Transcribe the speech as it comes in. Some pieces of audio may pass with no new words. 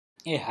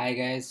Hey, hi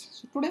guys.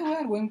 So today we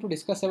are going to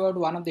discuss about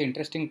one of the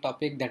interesting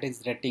topic, that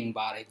is rating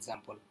bar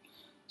example.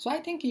 So I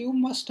think you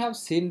must have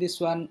seen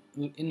this one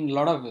in a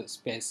lot of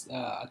space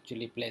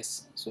actually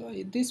place. So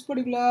this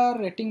particular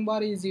rating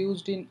bar is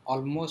used in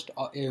almost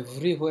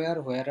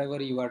everywhere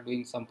wherever you are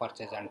doing some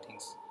purchase and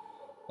things.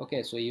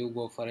 Okay, so you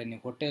go for any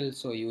hotel,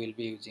 so you will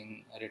be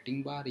using a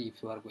rating bar.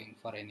 If you are going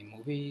for any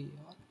movie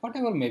or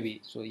whatever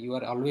maybe, so you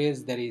are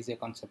always there is a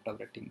concept of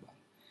rating bar.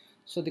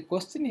 So the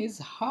question is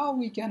how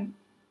we can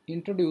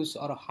introduce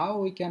or how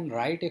we can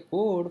write a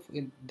code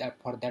in that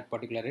for that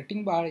particular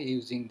rating bar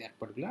using that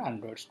particular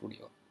Android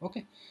Studio.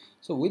 Okay,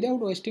 so without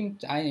wasting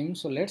time,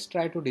 so let's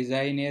try to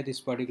design this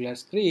particular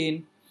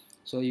screen.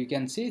 So you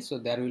can see, so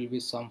there will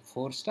be some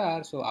 4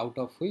 stars, so out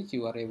of which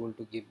you are able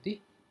to give the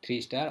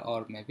 3 star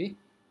or maybe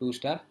 2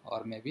 star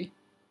or maybe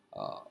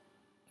uh,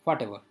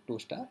 whatever 2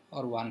 star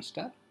or 1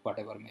 star,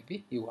 whatever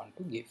maybe you want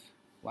to give.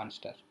 1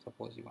 star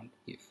suppose you want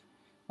to give.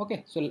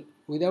 Okay, so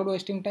without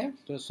wasting time,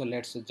 so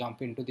let's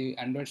jump into the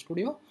Android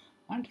Studio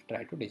and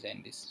try to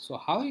design this. So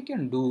how you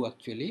can do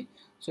actually,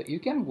 so you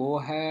can go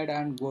ahead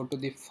and go to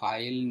the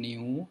file,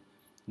 new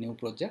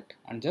project,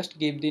 and just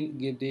give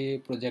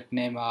the project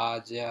name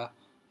as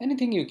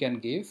anything you can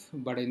give,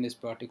 but in this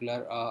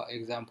particular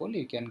example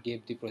you can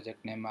give the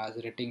project name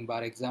as rating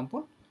bar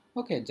example.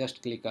 Okay,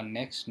 just click on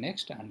next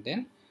and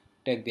then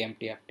take the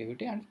empty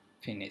activity and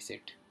finish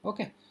it.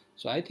 Okay,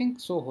 so I think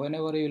so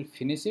whenever you will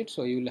finish it,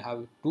 so you will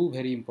have two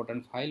very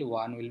important file.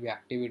 One will be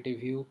activity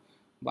view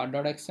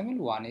bar.xml,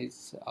 one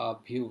is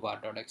view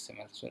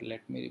bar.xml. So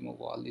let me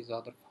remove all these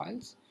other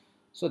files.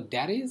 So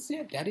there is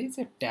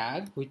a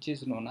tag which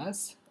is known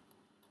as,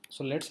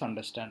 so let's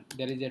understand,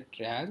 there is a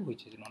tag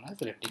which is known as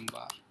rating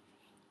bar.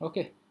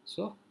 Okay,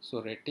 so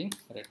rating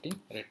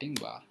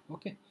bar.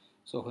 Okay,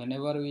 so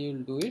whenever we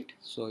will do it,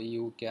 so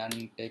you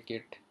can take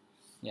it,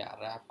 yeah,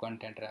 wrap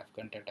content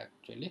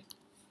actually.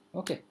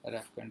 Okay,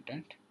 wrap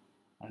content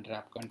and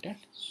wrap content.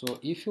 So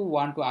if you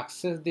want to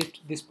access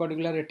this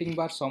particular rating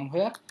bar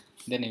somewhere,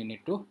 then you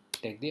need to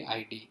take the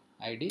id.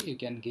 You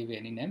can give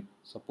any name,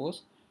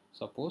 suppose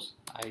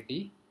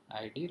id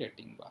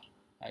rating bar,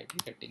 id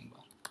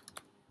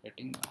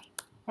rating bar,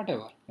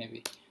 whatever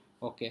maybe.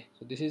 Okay,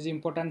 so this is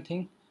important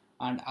thing.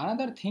 And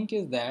another thing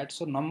is that,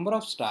 so number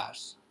of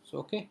stars. So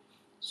okay,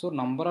 so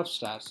number of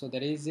stars, so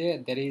there is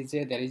a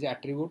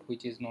attribute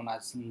which is known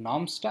as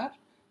num stars.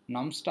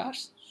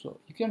 So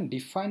you can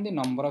define the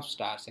number of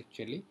stars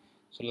actually.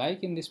 So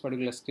like in this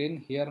particular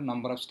screen here,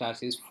 number of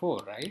stars is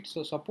 4, right?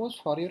 So suppose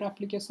for your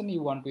application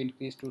you want to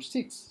increase to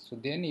 6, so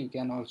then you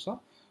can also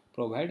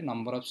provide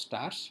number of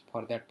stars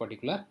for that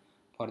particular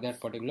for that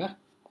particular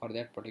for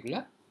that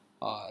particular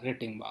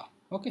rating bar.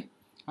 Okay,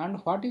 and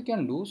what you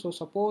can do, so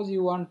suppose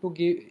you want to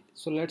give,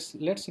 so let's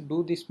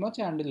do this much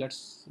and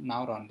let's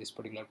now run this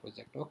particular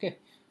project. Okay,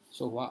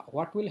 so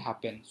what will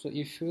happen, so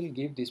if you will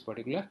give this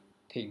particular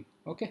thing.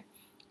 Okay,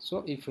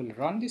 so if you'll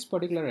run this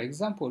particular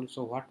example,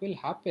 so what will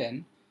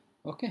happen?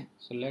 Okay,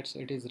 so let's,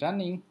 it is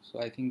running, so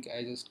I think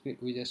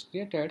we just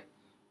created.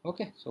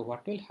 Okay, so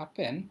what will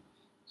happen,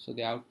 so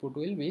the output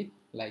will be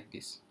like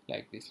this.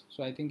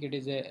 So I think it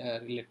is a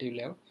relative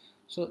layout.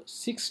 So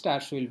 6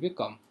 stars will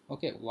become,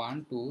 okay,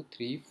 1 2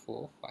 3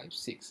 4 5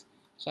 6.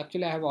 So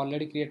actually I have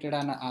already created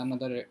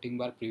another rating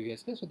bar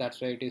previously, so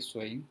that's why it is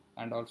showing,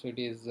 and also it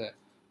is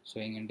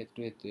showing in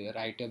with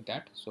right of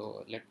that.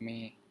 So let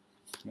me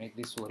make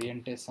this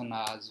orientation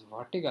as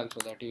vertical so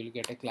that you will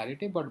get a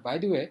clarity. But by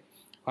the way,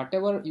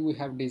 whatever you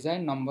have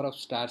designed number of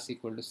stars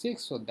equal to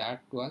 6, so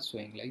that was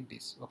showing like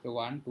this. Okay,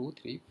 1 2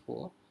 3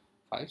 4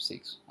 5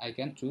 6, I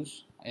can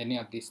choose any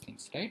of these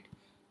things, right?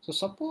 So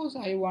suppose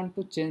I want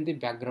to change the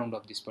background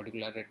of this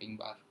particular rating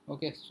bar.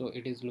 Okay, so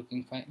it is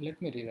looking fine.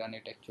 Let me rerun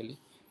it actually,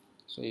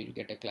 so you'll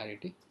get a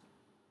clarity.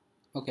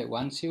 Okay,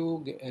 once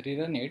you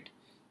rerun it,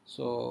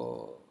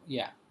 so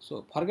yeah,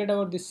 so forget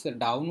about this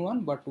down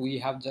one, but we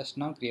have just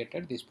now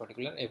created this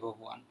particular above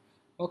one.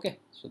 Okay,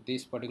 so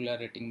this particular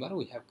rating bar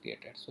we have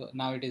created, so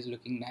now it is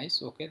looking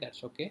nice. Okay,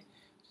 that's okay.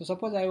 So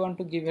suppose I want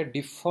to give a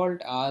default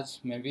as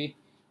maybe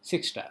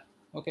 6 star.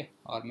 Okay,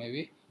 or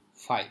maybe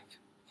 5.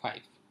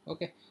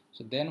 Okay,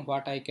 so then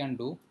what I can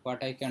do,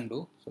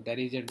 so there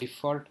is a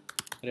default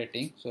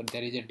rating, so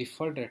there is a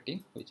default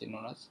rating which is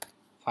known as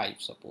 5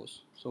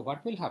 suppose. So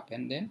what will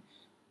happen then,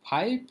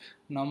 5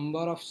 number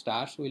of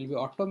stars will be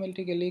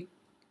automatically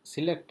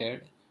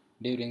selected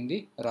during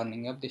the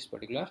running of this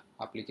particular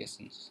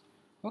applications.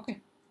 Okay,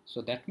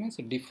 so that means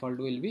default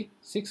will be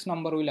 6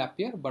 number will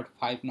appear, but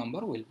 5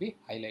 number will be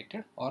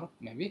highlighted or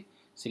maybe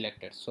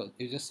selected. So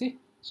you just see,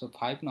 so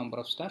 5 number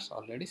of stars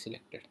already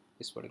selected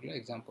this particular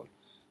example.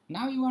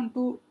 Now you want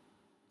to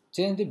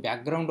change the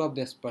background of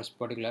this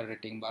particular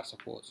rating bar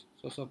suppose.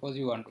 So suppose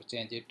you want to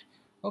change it.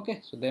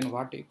 Okay, so then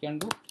what you can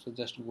do, so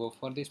just go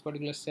for this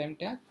particular same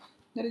tag.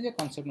 There is a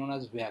concept known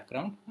as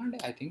background, and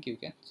I think you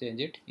can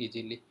change it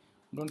easily.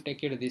 Don't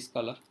take it this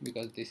color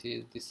because this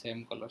is the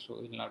same color,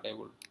 so you will not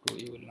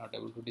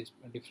able to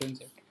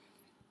differentiate.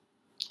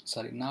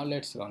 Sorry, now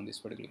let's run this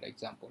particular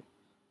example.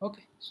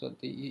 Okay, so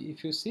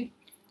if you see,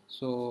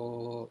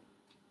 so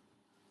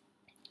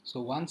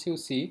So once you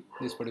see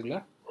this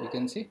particular, you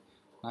can see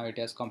now it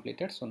has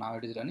completed. So now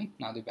it is running.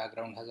 Now the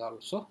background has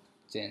also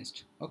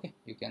changed. Okay,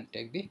 you can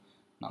take the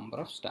number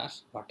of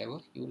stars whatever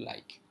you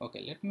like.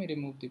 Okay, let me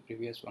remove the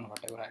previous one,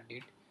 whatever I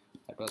did,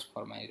 that was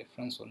for my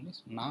reference only.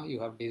 So now you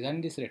have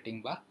designed this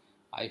rating bar.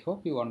 I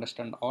hope you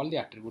understand all the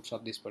attributes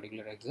of this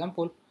particular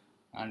example.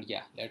 And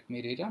yeah, let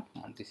me rerun,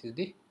 and this is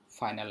the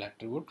final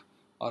attribute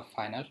or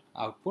final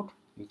output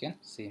you can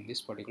see in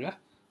this particular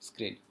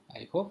screen.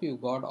 I hope you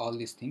got all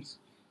these things.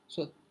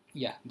 So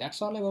yeah,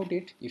 that's all about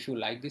it. If you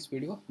like this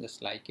video,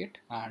 just like it,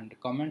 and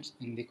comments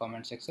in the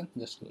comment section,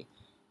 just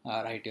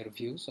write your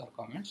views or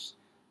comments.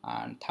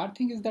 And third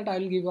thing is that I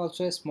will give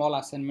also a small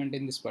assignment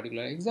in this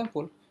particular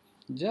example.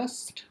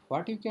 Just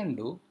what you can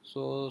do,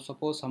 so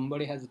suppose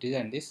somebody has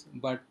designed this,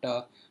 but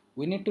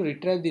we need to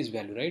retrieve this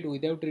value, right?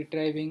 Without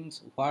retrieving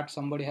what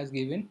somebody has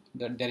given,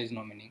 that there is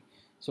no meaning.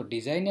 So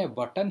design a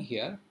button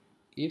here.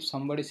 If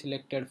somebody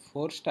selected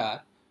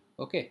 4-star,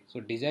 okay, so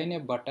design a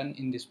button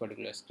in this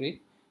particular screen,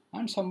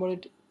 and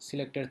somebody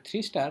selected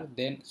 3-star,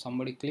 then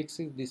somebody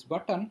clicks this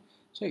button,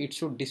 so it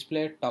should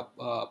display top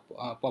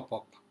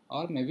pop-up,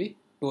 or maybe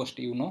toast.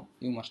 You know,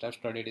 you must have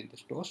studied in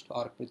this toast,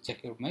 or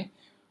check out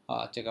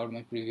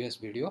my previous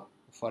video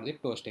for the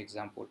toast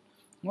example.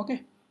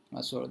 Okay,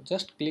 so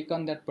just click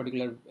on that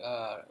particular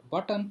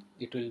button.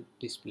 It will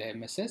display a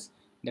message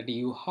that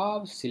you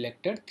have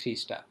selected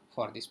 3-star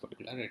for this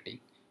particular rating.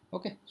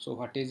 Okay, so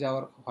what is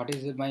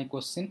my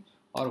question,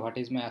 or what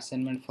is my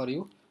assignment for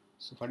you?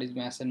 So what is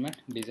my assignment?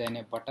 Design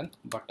a button,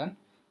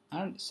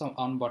 and some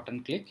on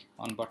button click,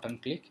 button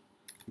click.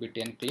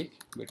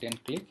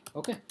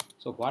 Okay,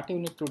 so what you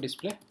need to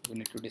display? You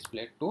need to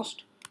display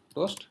toast.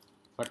 What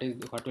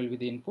will be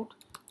the input?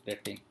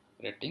 Rating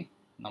rating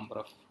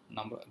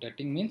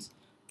means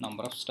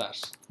number of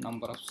stars.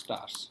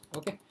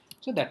 Okay,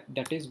 so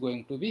that is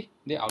going to be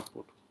the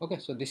output. Okay,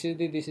 so this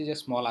is a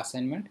small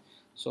assignment.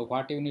 So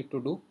what you need to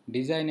do,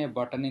 design a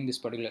button in this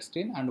particular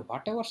screen, and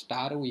whatever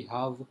star we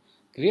have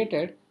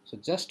created, so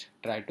just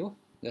try to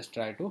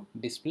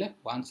display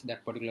once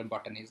that particular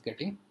button is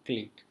getting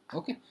clicked.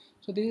 Okay,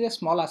 so this is a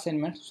small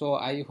assignment. So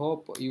I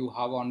hope you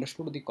have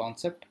understood the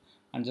concept,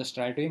 and just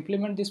try to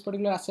implement this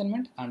particular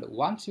assignment. And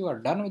once you are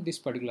done with this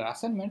particular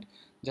assignment,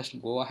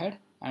 just go ahead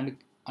and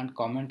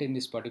comment in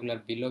this particular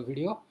below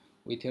video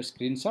with your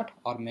screenshot,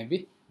 or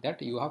maybe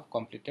that you have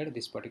completed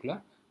this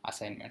particular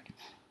assignment.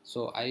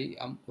 So I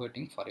am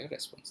waiting for your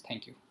response.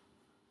 Thank you.